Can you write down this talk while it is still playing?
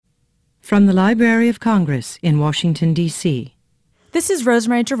From the Library of Congress in Washington, D.C. This is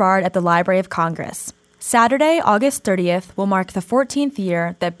Rosemary Gerard at the Library of Congress. Saturday, August 30th, will mark the 14th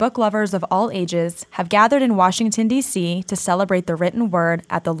year that book lovers of all ages have gathered in Washington, D.C. to celebrate the written word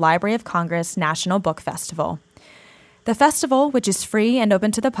at the Library of Congress National Book Festival. The festival, which is free and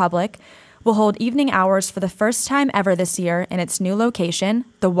open to the public, will hold evening hours for the first time ever this year in its new location,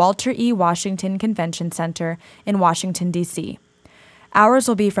 the Walter E. Washington Convention Center in Washington, D.C. Hours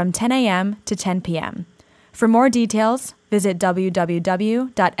will be from 10 a.m. to 10 p.m. For more details, visit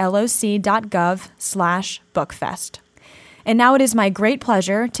www.loc.gov/bookfest. And now it is my great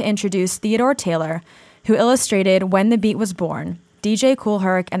pleasure to introduce Theodore Taylor, who illustrated When the Beat Was Born, DJ Kool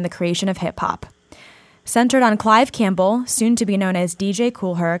Herc and the Creation of Hip Hop. Centered on Clive Campbell, soon to be known as DJ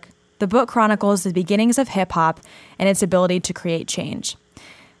Kool Herc, the book chronicles the beginnings of hip hop and its ability to create change.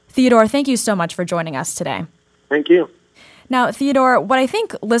 Theodore, thank you so much for joining us today. Thank you. Now, Theodore, what I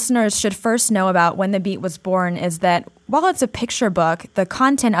think listeners should first know about When the Beat Was Born is that while it's a picture book, the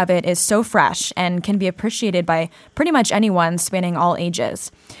content of it is so fresh and can be appreciated by pretty much anyone spanning all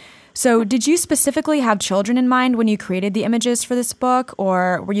ages. So did you specifically have children in mind when you created the images for this book,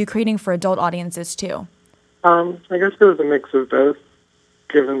 or were you creating for adult audiences too? I guess it was a mix of both.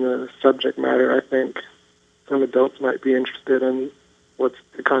 Given the subject matter, I think some adults might be interested in what's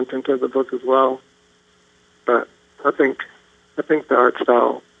the content of the book as well. But I think the art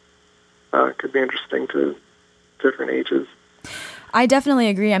style could be interesting to different ages. I definitely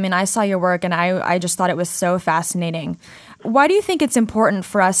agree. I mean, I saw your work and I just thought it was so fascinating. Why do you think it's important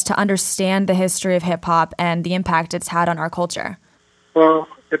for us to understand the history of hip-hop and the impact it's had on our culture? Well,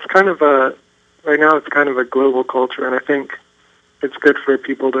 right now it's kind of a global culture, and I think it's good for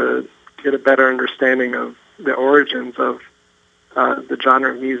people to get a better understanding of the origins of the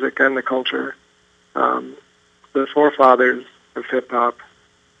genre of music and the culture. The forefathers of hip-hop,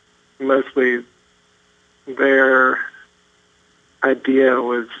 mostly their idea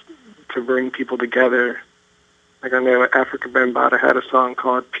was to bring people together. Like I know Afrika Bambaataa had a song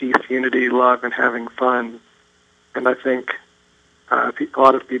called Peace, Unity, Love, and Having Fun. And I think a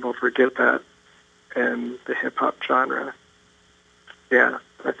lot of people forget that in the hip-hop genre. Yeah,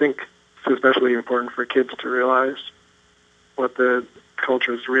 I think it's especially important for kids to realize what the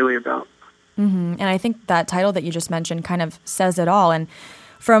culture is really about. Mm-hmm. And I think that title that you just mentioned kind of says it all. And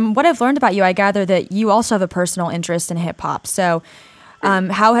from what I've learned about you, I gather that you also have a personal interest in hip-hop. So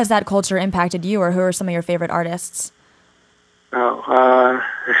how has that culture impacted you, or who are some of your favorite artists? Well,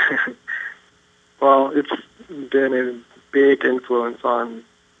 it's been a big influence on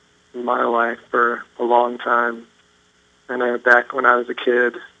my life for a long time. I know back when I was a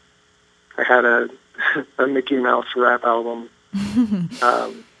kid, I had a Mickey Mouse rap album.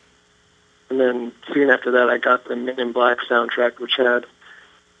 And then soon after that, I got the Men in Black soundtrack, which had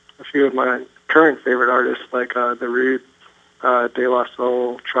a few of my current favorite artists, like The Roots, De La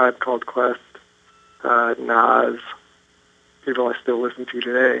Soul, Tribe Called Quest, Nas, people I still listen to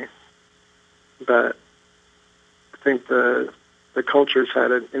today. But I think the culture's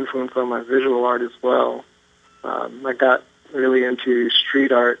had an influence on my visual art as well. I got really into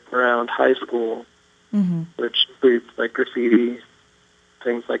street art around high school, which includes like graffiti,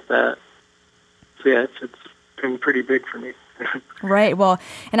 things like that. So yeah, it's been pretty big for me. Right. Well,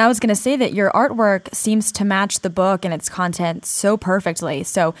 and I was going to say that your artwork seems to match the book and its content so perfectly.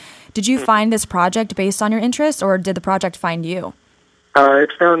 So did you find this project based on your interest, or did the project find you?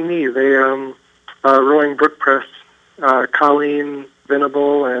 It found me. They, Rowing Brook Press, Colleen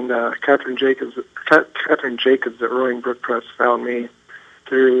Venable and Catherine Jacobs at Rowing Brook Press found me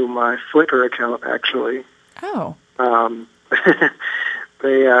through my Flickr account, actually. Oh.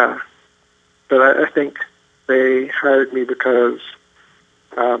 But I think they hired me because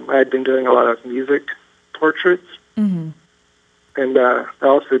I had been doing a lot of music portraits. Mm-hmm. And I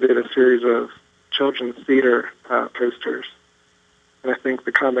also did a series of children's theater posters. And I think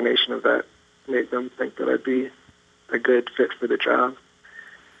the combination of that made them think that I'd be a good fit for the job.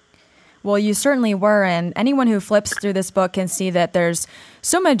 Well, you certainly were, and anyone who flips through this book can see that there's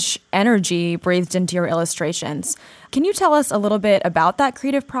so much energy breathed into your illustrations. Can you tell us a little bit about that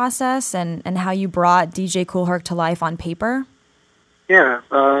creative process and how you brought DJ Kool Herc to life on paper? Yeah,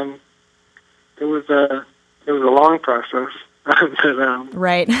 it was a long process. But,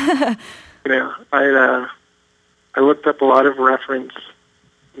 right. I looked up a lot of reference,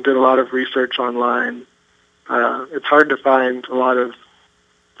 did a lot of research online. It's hard to find a lot of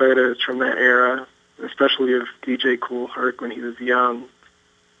photos from that era, especially of DJ Kool Herc when he was young.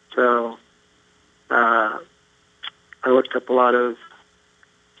 So I looked up a lot of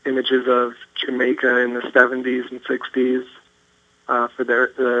images of Jamaica in the 70s and 60s, for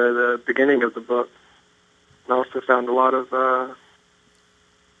the beginning of the book. I also found a lot of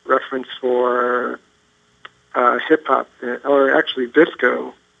reference for hip-hop, or actually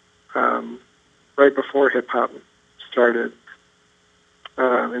disco, right before hip-hop started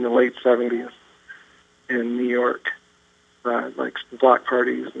in the late 70s in New York, like block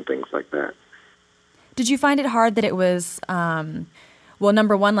parties and things like that. Did you find it hard that it was, well,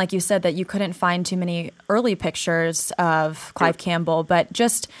 number one, like you said, that you couldn't find too many early pictures of Clive Campbell, but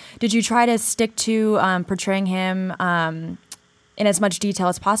just did you try to stick to portraying him in as much detail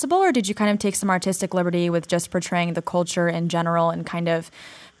as possible, or did you kind of take some artistic liberty with just portraying the culture in general and kind of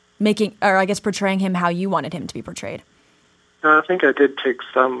portraying him how you wanted him to be portrayed? I think I did take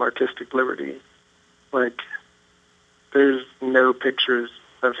some artistic liberty. Like, there's no pictures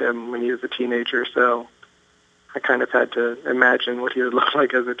of him when he was a teenager, so I kind of had to imagine what he would look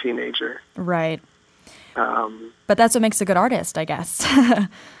like as a teenager. Right. But that's what makes a good artist, I guess.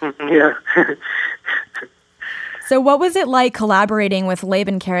 Yeah. So what was it like collaborating with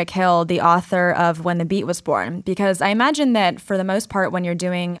Laban Carrick-Hill, the author of When the Beat Was Born? Because I imagine that for the most part, when you're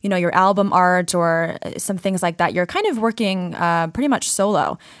doing, your album art or some things like that, you're kind of working pretty much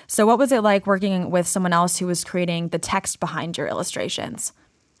solo. So what was it like working with someone else who was creating the text behind your illustrations?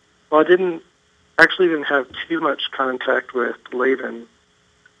 Well, I didn't have too much contact with Laban.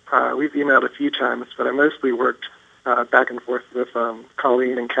 We've emailed a few times, but I mostly worked back and forth with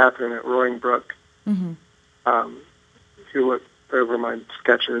Colleen and Catherine at Roaring Brook. Mm-hmm. Who looked over my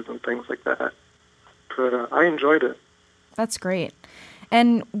sketches and things like that. But I enjoyed it. That's great.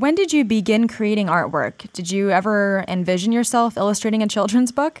 And when did you begin creating artwork? Did you ever envision yourself illustrating a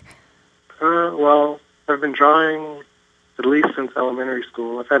children's book? Well, I've been drawing at least since elementary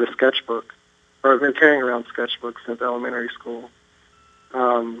school. I've had a sketchbook, or I've been carrying around sketchbooks since elementary school.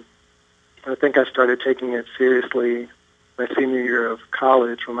 I think I started taking it seriously my senior year of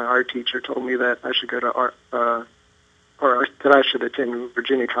college when my art teacher told me that I should go to or that I should attend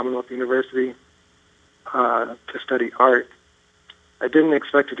Virginia Commonwealth University to study art. I didn't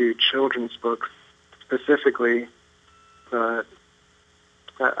expect to do children's books specifically, but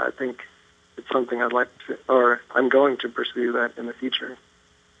I think it's something I'd like to, or I'm going to pursue that in the future.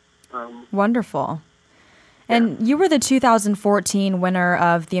 Wonderful. And you were the 2014 winner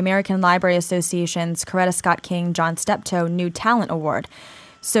of the American Library Association's Coretta Scott King John Steptoe New Talent Award.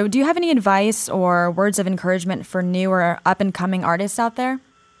 So do you have any advice or words of encouragement for new or up-and-coming artists out there?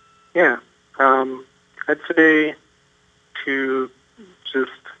 Yeah. I'd say to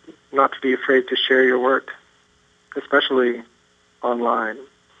just not to be afraid to share your work, especially online,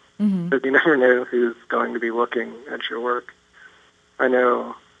 because you never know who's going to be looking at your work. I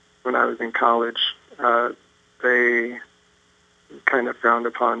know when I was in college, they kind of frowned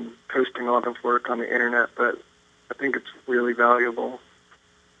upon posting a lot of work on the internet, but I think it's really valuable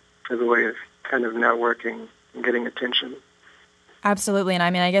as a way of kind of networking and getting attention. Absolutely. And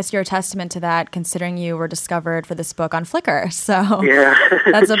I guess you're a testament to that, considering you were discovered for this book on Flickr. So yeah.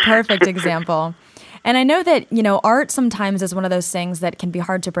 That's a perfect example. And I know that, art sometimes is one of those things that can be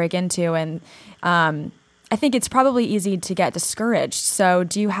hard to break into. And I think it's probably easy to get discouraged. So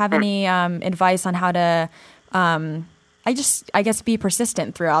do you have any advice on how to, be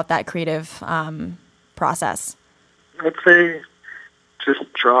persistent throughout that creative process? I'd say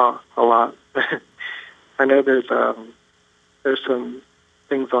just draw a lot. I know there's some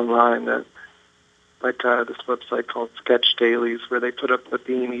things online that, like this website called Sketch Dailies, where they put up a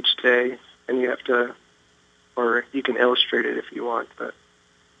theme each day, and you have to, or you can illustrate it if you want, but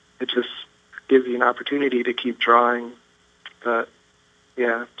it just gives you an opportunity to keep drawing. But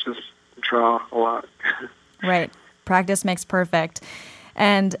yeah, just draw a lot. Right. Practice makes perfect.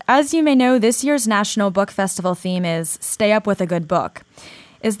 And as you may know, this year's National Book Festival theme is Stay Up with a Good Book.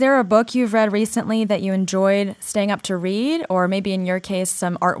 Is there a book you've read recently that you enjoyed staying up to read, or maybe in your case,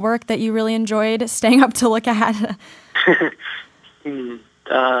 some artwork that you really enjoyed staying up to look at?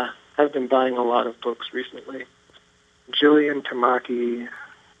 I've been buying a lot of books recently. Jillian Tamaki,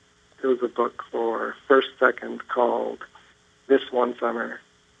 there was a book for First Second called This One Summer,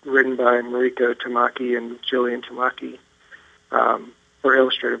 written by Mariko Tamaki and Jillian Tamaki, or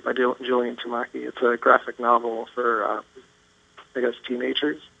illustrated by Jillian Tamaki. It's a graphic novel for,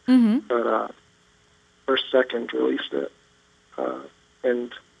 teenagers. Mm-hmm. But First Second released it,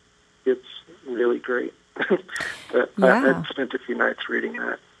 and it's really great. But I spent a few nights reading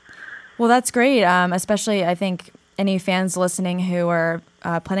that. Well, that's great, especially I think any fans listening who are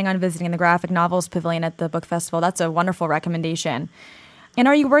planning on visiting the Graphic Novels Pavilion at the Book Festival. That's a wonderful recommendation. And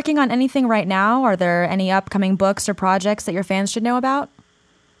are you working on anything right now? Are there any upcoming books or projects that your fans should know about?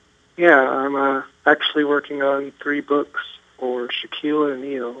 Yeah, I'm actually working on 3 books. for Shaquille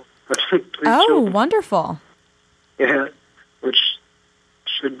O'Neal. Three Oh, children. wonderful. Yeah, which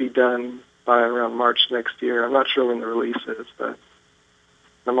should be done by around March next year. I'm not sure when the release is, but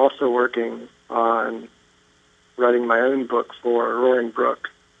I'm also working on writing my own book for Roaring Brook,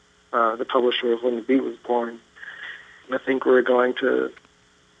 the publisher of When the Beat Was Born. And I think we're going to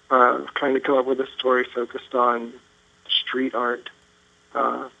kind of come up with a story focused on street art,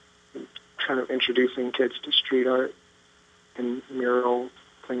 kind of introducing kids to street art and murals,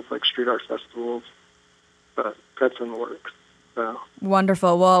 things like street art festivals. But that's in the works. So.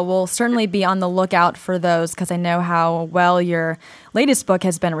 Wonderful. Well, we'll certainly be on the lookout for those because I know how well your latest book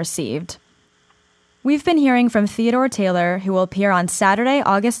has been received. We've been hearing from Theodore Taylor, who will appear on Saturday,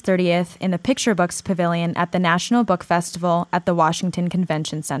 August 30th in the Picture Books Pavilion at the National Book Festival at the Washington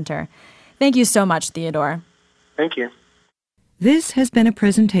Convention Center. Thank you so much, Theodore. Thank you. This has been a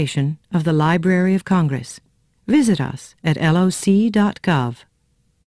presentation of the Library of Congress. Visit us at loc.gov.